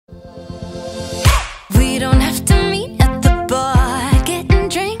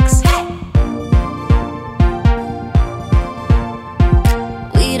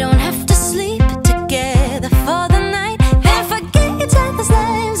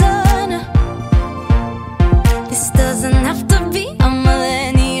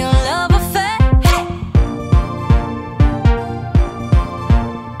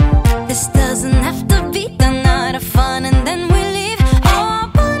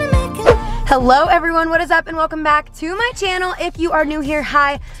Hello everyone, what is up and welcome back to my channel. If you are new here,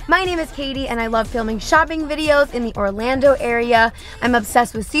 hi, my name is Katie and I love filming shopping videos in the Orlando area. I'm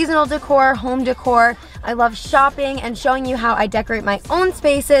obsessed with seasonal decor, home decor. I love shopping and showing you how I decorate my own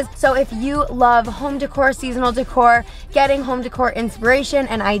spaces. So if you love home decor, seasonal decor, getting home decor inspiration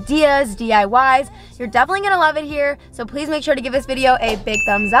and ideas, DIYs, you're definitely gonna love it here. So please make sure to give this video a big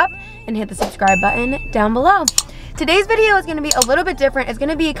thumbs up and hit the subscribe button down below. Today's video is going to be a little bit different. It's going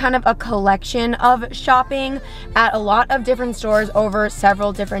to be kind of a collection of shopping at a lot of different stores over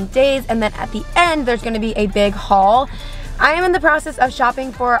several different days, and then at the end there's going to be a big haul. I am in the process of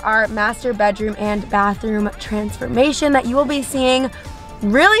shopping for our master bedroom and bathroom transformation that you will be seeing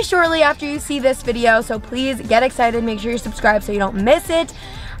really shortly after you see this video, so please get excited, make sure you're subscribed so you don't miss it.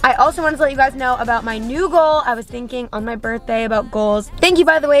 I also wanted to let you guys know about my new goal. I was thinking on my birthday about goals. Thank you,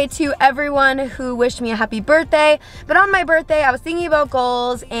 by the way, to everyone who wished me a happy birthday. But on my birthday, I was thinking about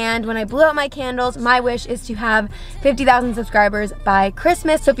goals, and when I blew out my candles, my wish is to have 50,000 subscribers by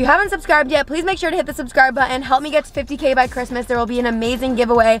Christmas. So if you haven't subscribed yet, please make sure to hit the subscribe button. Help me get to 50K by Christmas. There will be an amazing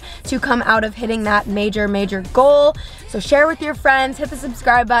giveaway to come out of hitting that major goal. So share with your friends, hit the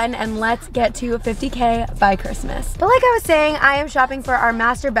subscribe button, and let's get to 50K by Christmas. But like I was saying, I am shopping for our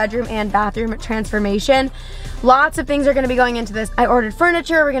master bedroom and bathroom transformation. Lots of things are going to be going into this. I ordered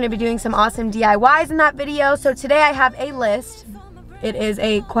furniture. We're going to be doing some awesome DIYs in that video. So today I have a list. It is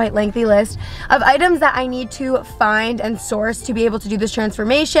a quite lengthy list of items that I need to find and source to be able to do this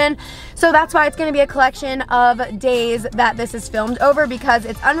transformation. So that's why it's going to be a collection of days that this is filmed over, because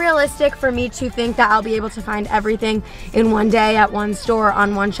it's unrealistic for me to think that I'll be able to find everything in one day at one store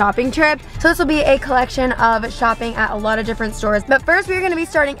on one shopping trip. So this will be a collection of shopping at a lot of different stores. But first we're going to be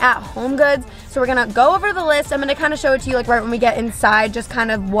starting at HOMEGOODS. So we're going to go over the list. I'm going to kind of show it to you like right when we get inside, just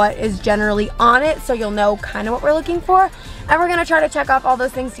kind of what is generally on it, so you'll know kind of what we're looking for. And we're going to try to check off all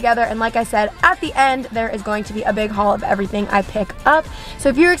those things together, and like I said, at the end there is going to be a big haul of everything I pick up. So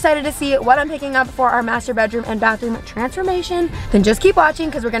if you're excited to see what I'm picking up for our master bedroom and bathroom transformation, then just keep watching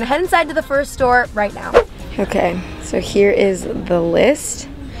because we're going to head inside to the first store right now. Okay, so here is the list.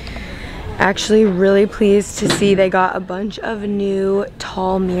 Actually really pleased to see they got a bunch of new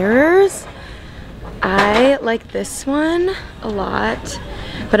tall mirrors. I like this one a lot,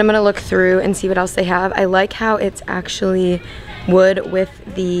 but I'm gonna look through and see what else they have. I like how it's actually wood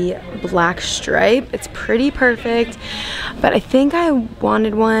with the black stripe. It's pretty perfect, but I think I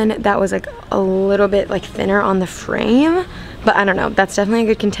wanted one that was like a little bit like thinner on the frame, but I don't know. That's definitely a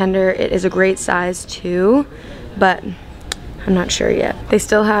good contender. It is a great size too, but I'm not sure yet. They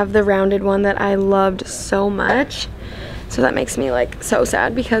still have the rounded one that I loved so much. So that makes me like so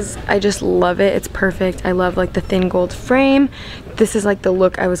sad because I just love it. It's perfect. I love like the thin gold frame. This is like the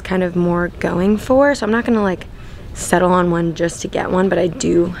look I was kind of more going for. So I'm not gonna like settle on one just to get one, but I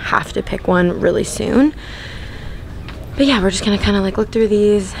do have to pick one really soon. But yeah, we're just gonna kind of like look through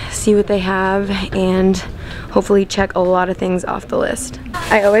these, see what they have, and hopefully check a lot of things off the list.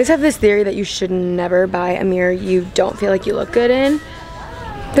 I always have this theory that you should never buy a mirror you don't feel like you look good in.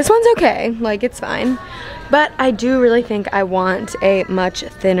 This one's okay, like it's fine. But I do really think I want a much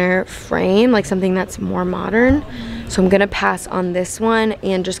thinner frame, like something that's more modern. So I'm gonna pass on this one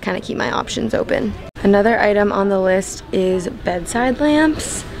and just kind of keep my options open. Another item on the list is bedside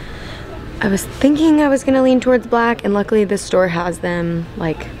lamps. I was thinking I was gonna lean towards black, and luckily this store has them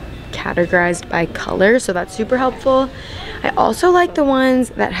like categorized by color, so that's super helpful. I also like the ones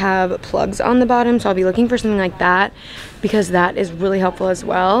that have plugs on the bottom, so I'll be looking for something like that because that is really helpful as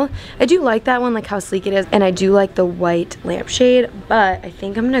well. I do like that one, like how sleek it is, and I do like the white lampshade, but I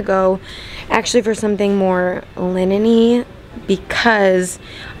think I'm gonna go actually for something more linen-y because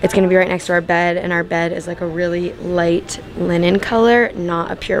it's gonna be right next to our bed, and our bed is like a really light linen color, not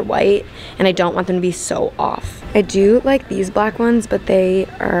a pure white, and I don't want them to be so off. I do like these black ones, but they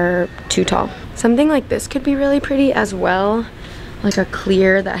are too tall. Something like this could be really pretty as well, like a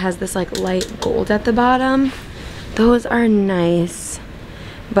clear that has this like light gold at the bottom. Those are nice,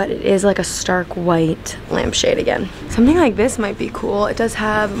 but it is like a stark white lampshade again. Something like this might be cool. It does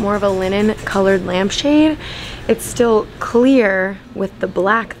have more of a linen colored lampshade. It's still clear with the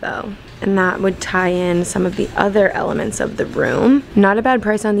black though, and that would tie in some of the other elements of the room. Not a bad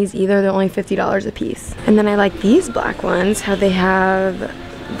price on these either. They're only $50 a piece. And then I like these black ones, how they have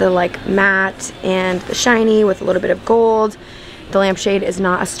the like matte and the shiny with a little bit of gold. The lampshade is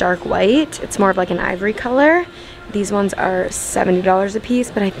not a stark white. It's more of like an ivory color. These ones are $70 a piece,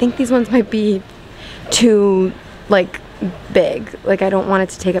 but I think these ones might be too like big. Like I don't want it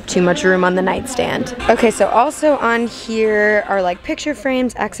to take up too much room on the nightstand. Okay, so also on here are like picture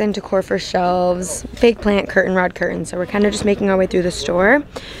frames, accent decor for shelves, fake plant, curtain rod curtains. So we're kind of just making our way through the store.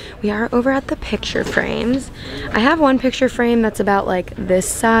 we are over at the picture frames. I have one picture frame that's about like this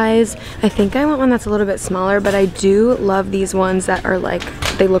size. I think I want one that's a little bit smaller, but I do love these ones that are like,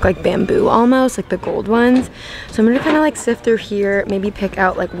 they look like bamboo almost, like the gold ones. So I'm gonna kind of like sift through here, maybe pick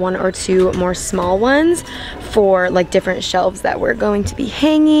out like one or two more small ones for like different shelves that we're going to be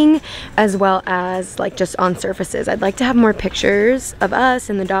hanging, as well as like just on surfaces. I'd like to have more pictures of us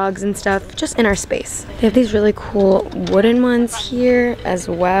and the dogs and stuff just in our space. They have these really cool wooden ones here as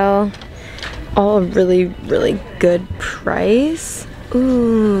well. All a really, really good price.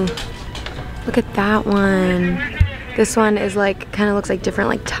 Ooh, look at that one. This one is like, kind of looks like different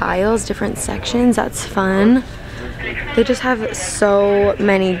like tiles, different sections. That's fun. They just have so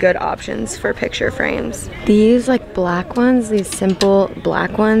many good options for picture frames. These like black ones, these simple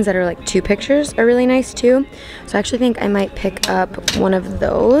black ones that are like 2 pictures are really nice too. So I actually think I might pick up one of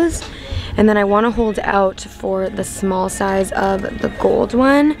those. And then I want to hold out for the small size of the gold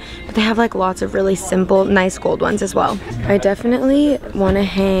one, but they have like lots of really simple, nice gold ones as well. I definitely want to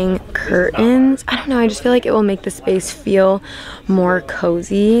hang curtains. I don't know, I just feel like it will make the space feel more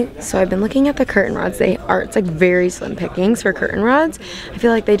cozy. So I've been looking at the curtain rods. It's like very slim pickings for curtain rods. I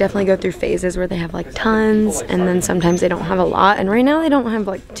feel like they definitely go through phases where they have like tons, and then sometimes they don't have a lot. And right now they don't have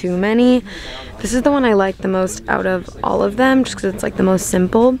like too many. This is the one I like the most out of all of them, just because it's like the most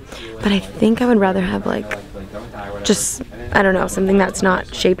simple. But I think I would rather have like just, I don't know, something that's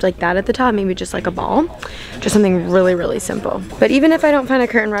not shaped like that at the top, maybe just like a ball. Just something really, really simple. But even if I don't find a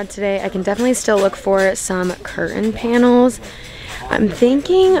curtain rod today, I can definitely still look for some curtain panels. I'm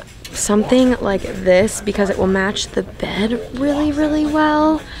thinking something like this because it will match the bed really, really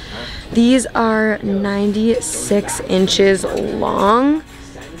well. These are 96 inches long,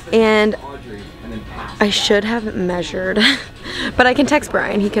 and I should have measured, but I can text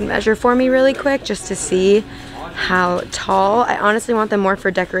Brian. He can measure for me really quick just to see how tall. I honestly want them more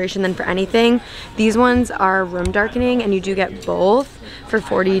for decoration than for anything. These ones are room darkening, and you do get both for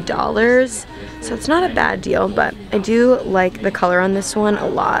 $40. So it's not a bad deal, but I do like the color on this one a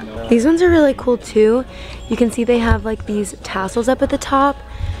lot. These ones are really cool too. You can see they have like these tassels up at the top.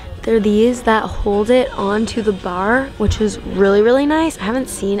 They're these that hold it onto the bar, which is really, really nice. I haven't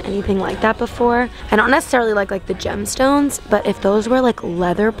seen anything like that before. I don't necessarily like the gemstones, but if those were like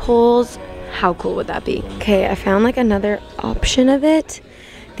leather poles, how cool would that be? Okay, I found like another option of it.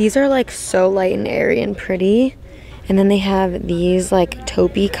 These are like so light and airy and pretty. And then they have these like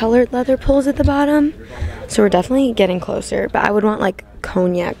taupey colored leather poles at the bottom. So we're definitely getting closer, but I would want like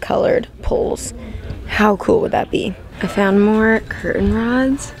cognac colored poles. How cool would that be? I found more curtain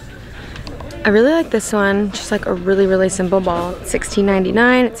rods. I really like this one, just like a really, really simple ball.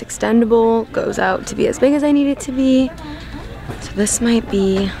 $16.99, it's extendable, goes out to be as big as I need it to be. So this might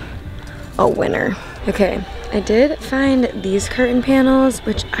be a winner. Okay, I did find these curtain panels,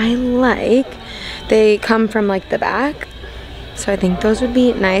 which I like. They come from like the back, so I think those would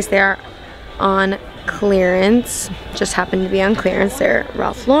be nice. They are on clearance, just happen to be on clearance. They're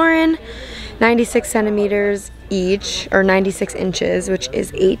Ralph Lauren, 96 centimeters each, or 96 inches, which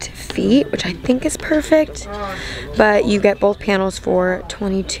is 8 feet, which I think is perfect. But you get both panels for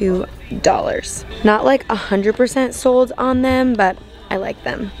 $22. Not like 100% sold on them, but I like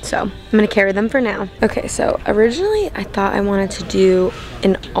them, so I'm gonna carry them for now. Okay, so originally I thought I wanted to do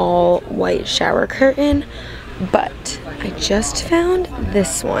an all white shower curtain, but I just found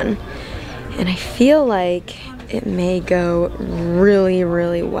this one, and I feel like it may go really,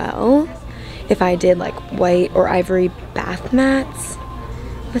 really well if I did like white or ivory bath mats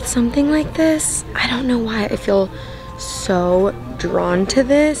with something like this. I don't know why I feel so drawn to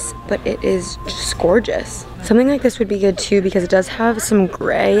this, but it is just gorgeous. Something like this would be good too because it does have some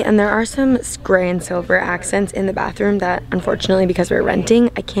gray, and there are some gray and silver accents in the bathroom that unfortunately, because we're renting,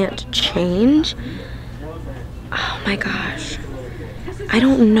 I can't change. Oh my gosh, I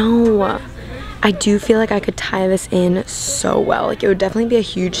don't know. I do feel like I could tie this in so well. Like it would definitely be a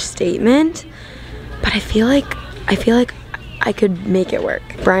huge statement, but I feel like I could make it work.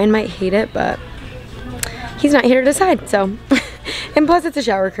 Brian might hate it, but he's not here to decide, so. And plus it's a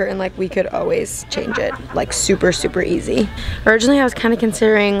shower curtain, like we could always change it, like super, super easy. Originally I was kind of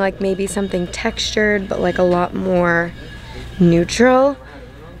considering like maybe something textured, but like a lot more neutral.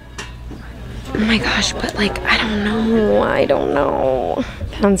 Oh my gosh, but like, I don't know.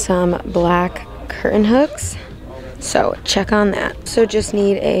 Found some black curtain hooks, so check on that. So just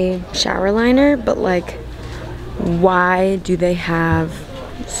need a shower liner, but like, why do they have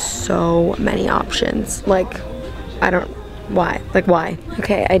so many options? Like, Why? Like, why?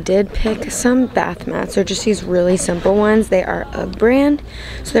 Okay, I did pick some bath mats. They're just these really simple ones. They are UGG brand,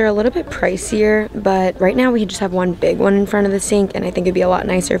 so they're a little bit pricier, but right now we just have one big one in front of the sink, and I think it'd be a lot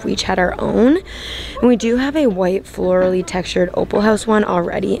nicer if we each had our own. And we do have a white florally textured Opal House one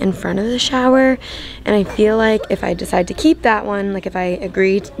already in front of the shower, and I feel like if I decide to keep that one, like if I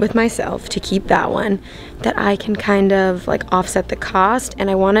agree with myself to keep that one, that I can kind of like offset the cost. And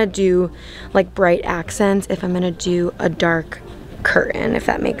I want to do like bright accents if I'm gonna do a dark curtain, if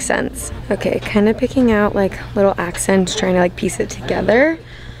that makes sense. Okay, kind of picking out like little accents, trying to like piece it together.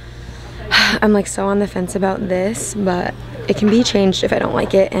 I'm like so on the fence about this, but it can be changed if I don't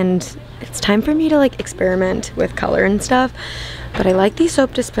like it, and it's time for me to like experiment with color and stuff. But I like these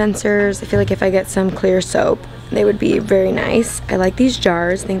soap dispensers. I feel like if I get some clear soap, they would be very nice. I like these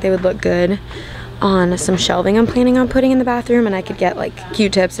jars. I think they would look good on some shelving I'm planning on putting in the bathroom, and I could get like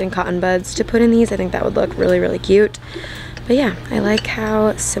Q-tips and cotton buds to put in these. I think that would look really, really cute. But yeah, I like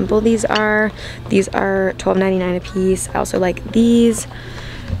how simple these are. These are $12.99 a piece. I also like these.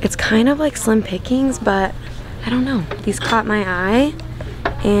 It's kind of like slim pickings, but I don't know. These caught my eye,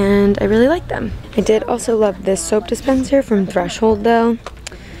 and I really like them. I did also love this soap dispenser from Threshold though,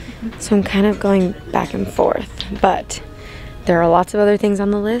 so I'm kind of going back and forth, but there are lots of other things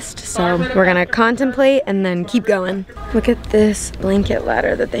on the list, so we're gonna contemplate and then keep going. Look at this blanket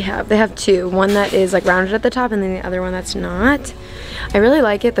ladder that they have. They have two, one that is like rounded at the top and then the other one that's not. I really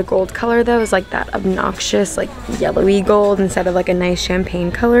like it. The gold color though is like that obnoxious like yellowy gold instead of like a nice champagne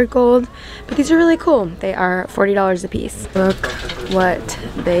colored gold. But these are really cool. They are $40 a piece. Look what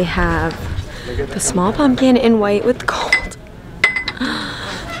they have. The small pumpkin in white with gold.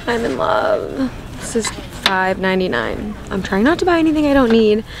 I'm in love. This is $5.99. I'm trying not to buy anything I don't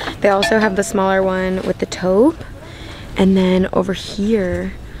need. They also have the smaller one with the taupe. And then over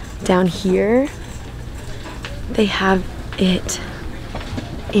here, down here, they have it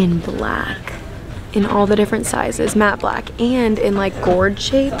in black. In all the different sizes, matte black, and in like gourd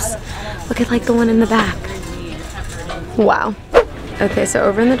shapes. Look at like the one in the back. Wow. Okay, so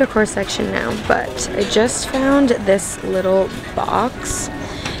over in the decor section now, but I just found this little box.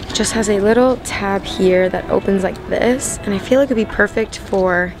 It just has a little tab here that opens like this, and I feel like it'd be perfect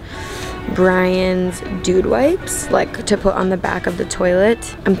for Brian's dude wipes, like to put on the back of the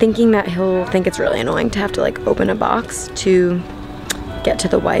toilet. I'm thinking that he'll think it's really annoying to have to like open a box to get to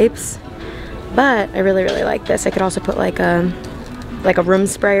the wipes, but I really, really like this. I could also put like a room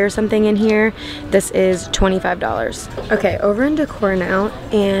spray or something in here. This is $25. Okay, over in decor now,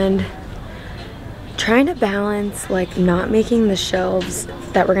 and trying to balance like not making the shelves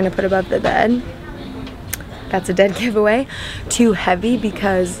that we're gonna put above the bed, that's a dead giveaway, too heavy,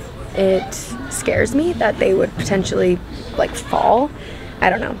 because it scares me that they would potentially like fall. I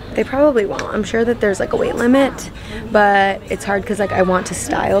don't know, they probably won't. I'm sure that there's like a weight limit, but it's hard because like I want to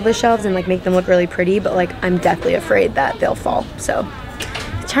style the shelves and like make them look really pretty, but like I'm deathly afraid that they'll fall. So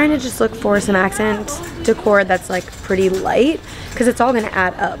trying to just look for some accent decor that's like pretty light, because it's all gonna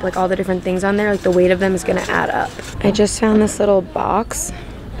add up. Like all the different things on there, like the weight of them is gonna add up. I just found this little box.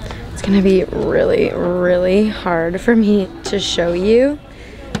 It's gonna be really, really hard for me to show you.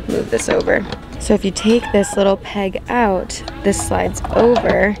 Move this over. So if you take this little peg out, this slides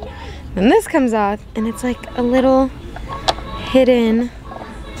over, then this comes off, and it's like a little hidden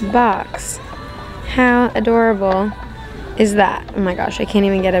box. How adorable is that? Oh my gosh, I can't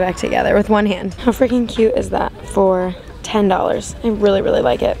even get it back together with one hand. How freaking cute is that for $10? I really, really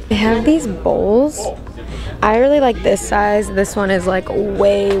like it. They have these bowls. I really like this size. This one is like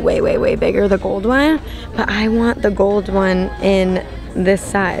way, way, way, way bigger, the gold one, but I want the gold one in this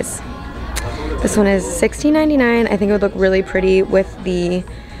size. This one is $16.99. I think it would look really pretty with the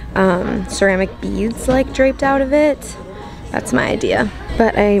ceramic beads like draped out of it. That's my idea.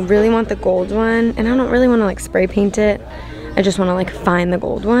 But I really want the gold one, and I don't really want to like spray paint it. I just want to like find the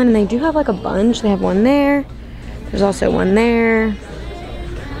gold one. And they do have like a bunch. They have one there. There's also one there.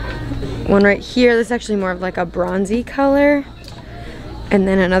 One right here. This is actually more of like a bronzy color. And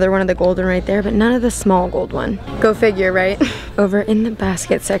then another one of the golden right there, but none of the small gold one. Go figure, right? Over in the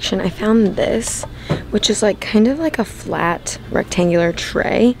basket section, I found this, which is like kind of like a flat rectangular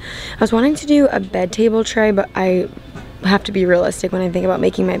tray. I was wanting to do a bed table tray, but I have to be realistic when I think about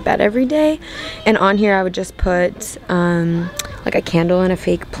making my bed every day. And on here I would just put like a candle and a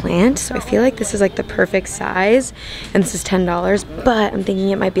fake plant. So I feel like this is like the perfect size, and this is $10, but I'm thinking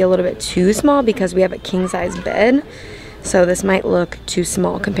it might be a little bit too small because we have a king size bed. So this might look too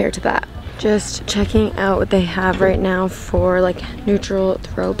small compared to that. Just checking out what they have right now for like neutral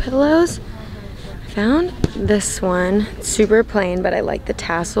throw pillows. I found this one, super plain, but I like the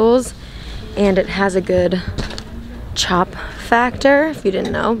tassels, and it has a good chop factor, if you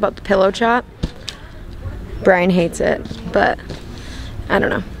didn't know about the pillow chop. Brian hates it, but I don't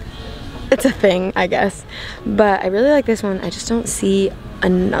know. It's a thing, I guess. But I really like this one. I just don't see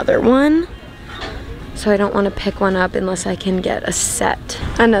another one. So I don't want to pick one up unless I can get a set.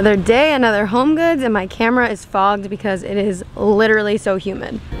 Another day, another HOMEGOODS, and my camera is fogged because it is literally so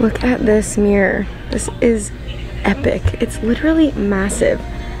humid. Look at this mirror. This is epic. It's literally massive.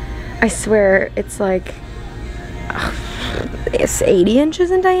 I swear it's like, it's 80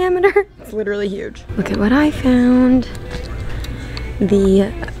 inches in diameter. It's literally huge. Look at what I found.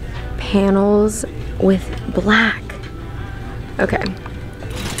 The panels with black. Okay.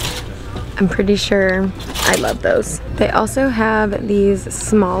 I'm pretty sure I love those. They also have these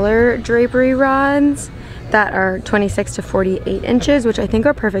smaller drapery rods that are 26 to 48 inches, which I think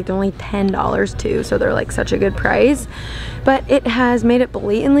are perfect. They're only $10 too, so they're like such a good price. But it has made it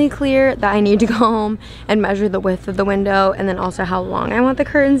blatantly clear that I need to go home and measure the width of the window and then also how long I want the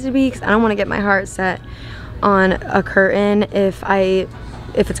curtains to be, because I don't want to get my heart set on a curtain if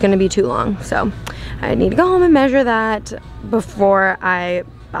it's going to be too long. So I need to go home and measure that before I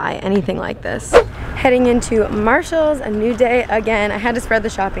buy anything like this. Heading into Marshall's, a new day again. I had to spread the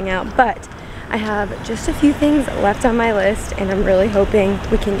shopping out, but I have just a few things left on my list and I'm really hoping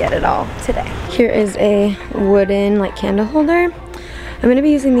we can get it all today. Here is a wooden like candle holder. I'm gonna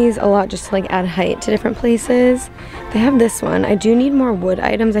be using these a lot just to like add height to different places. They have this one. I do need more wood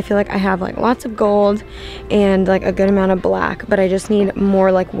items. I feel like I have like lots of gold and like a good amount of black, but I just need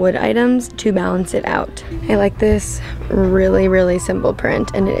more like wood items to balance it out. I like this really simple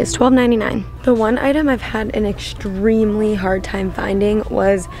print and it is $12.99. The one item I've had an extremely hard time finding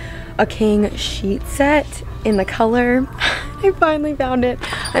was a king sheet set in the color. I finally found it.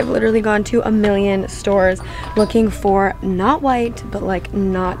 I've literally gone to a million stores looking for not white, but like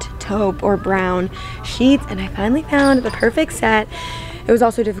not taupe or brown sheets, and I finally found the perfect set. It was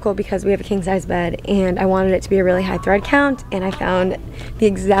also difficult because we have a king size bed and I wanted it to be a really high thread count, and I found the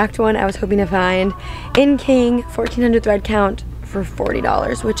exact one I was hoping to find in king, 1400 thread count for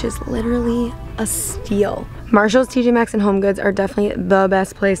 $40, which is literally a steal. Marshall's, TJ Maxx, and HOMEGOODS are definitely the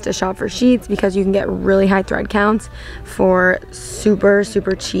best place to shop for sheets because you can get really high thread counts for super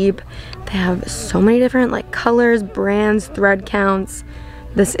cheap. They have so many different like colors, brands, thread counts.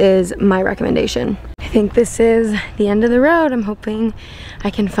 This is my recommendation. I think this is the end of the road. I'm hoping I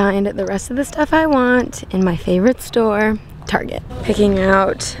can find the rest of the stuff I want in my favorite store, Target. Picking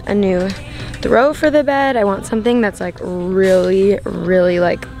out a new throw for the bed. I want something that's like really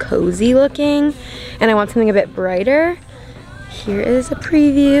like cozy looking, and I want something a bit brighter. Here is a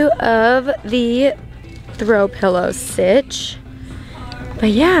preview of the throw pillow stitch. But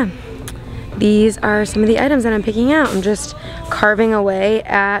yeah, these are some of the items that I'm picking out. I'm just carving away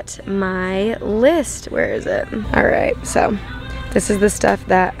at my list. Where is it? All right, so this is the stuff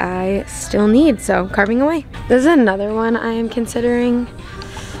that I still need, so carving away. This is another one I am considering.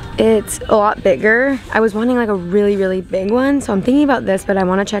 It's a lot bigger. I was wanting like a really big one, so I'm thinking about this, but I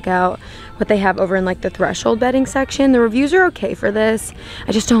want to check out what they have over in like the threshold bedding section. The reviews are okay for this.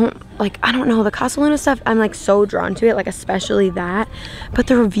 I just don't like, I don't know, the Casa Luna stuff, I'm like so drawn to it, like especially that, but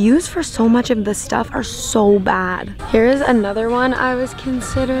the reviews for so much of this stuff are so bad. Here's another one I was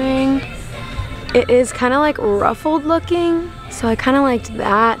considering. It is kind of like ruffled looking, so I kind of liked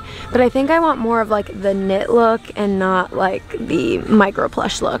that, but I think I want more of like the knit look and not like the micro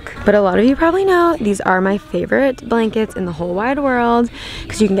plush look. But a lot of you probably know these are my favorite blankets in the whole wide world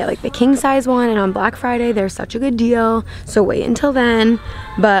because you can get like the king size one, and on Black Friday they're such a good deal, so wait until then.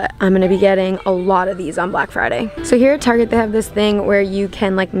 But I'm gonna be getting a lot of these on Black Friday. So here at Target they have this thing where you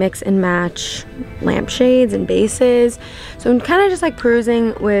can like mix and match lampshades and bases, so I'm kind of just like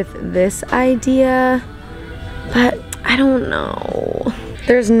perusing with this idea, but I don't know.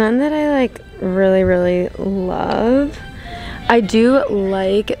 There's none that I like really love. I do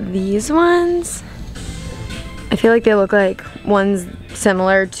like these ones. I feel like they look like ones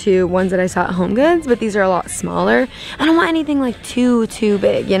similar to ones that I saw at HOMEGOODS, but these are a lot smaller. I don't want anything like too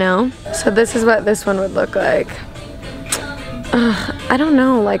big, you know? So this is what this one would look like. I don't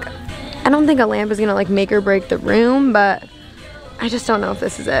know, like, I don't think a lamp is gonna like make or break the room, but I just don't know if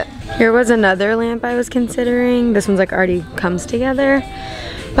this is it. Here was another lamp I was considering. This one's like already comes together,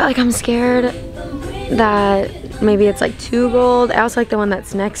 but like I'm scared that maybe it's like too gold. I also like the one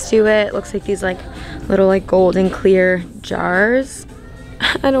that's next to it. It looks like these like little like golden clear jars.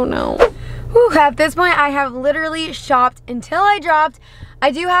 I don't know. Whew, at this point I have literally shopped until I dropped.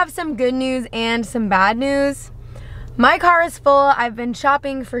 I do have some good news and some bad news. My car is full. I've been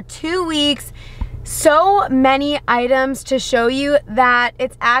shopping for 2 weeks. so many items to show you that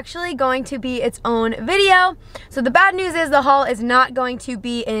it's actually going to be its own video. So the bad news is the haul is not going to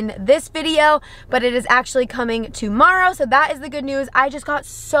be in this video, but it is actually coming tomorrow. So that is the good news. I just got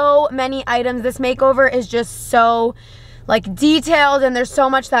so many items. This makeover is just so like detailed, and there's so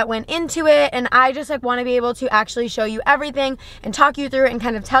much that went into it, and I just like want to be able to actually show you everything and talk you through it and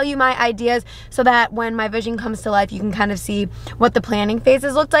kind of tell you my ideas, so that when my vision comes to life you can kind of see what the planning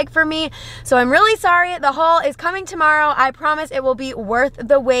phases looked like for me. So I'm really sorry. The haul is coming tomorrow. I promise it will be worth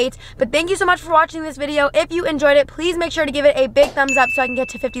the wait. But thank you so much for watching this video. If you enjoyed it, please make sure to give it a big thumbs up so I can get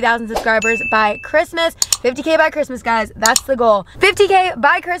to 50,000 subscribers by Christmas. 50K by Christmas, guys. That's the goal. 50K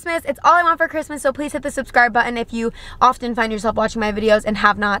by Christmas. It's all I want for Christmas, so please hit the subscribe button if you often find yourself watching my videos and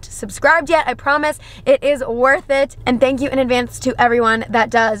have not subscribed yet. I promise it is worth it. And thank you in advance to everyone that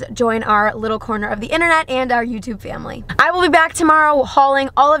does join our little corner of the internet and our YouTube family. I will be back tomorrow hauling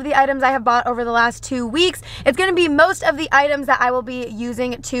all of the items I have bought over the last 2 weeks. It's going to be most of the items that I will be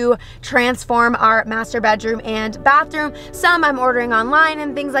using to transform our master bedroom and bathroom. Some I'm ordering online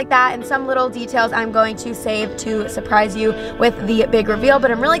and things like that, and some little details I'm going to save to surprise you with the big reveal. But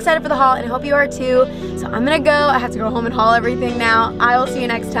I'm really excited for the haul, and I hope you are too. So I'm gonna go. I have to go home and haul everything now. I will see you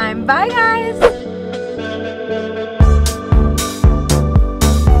next time. Bye, guys.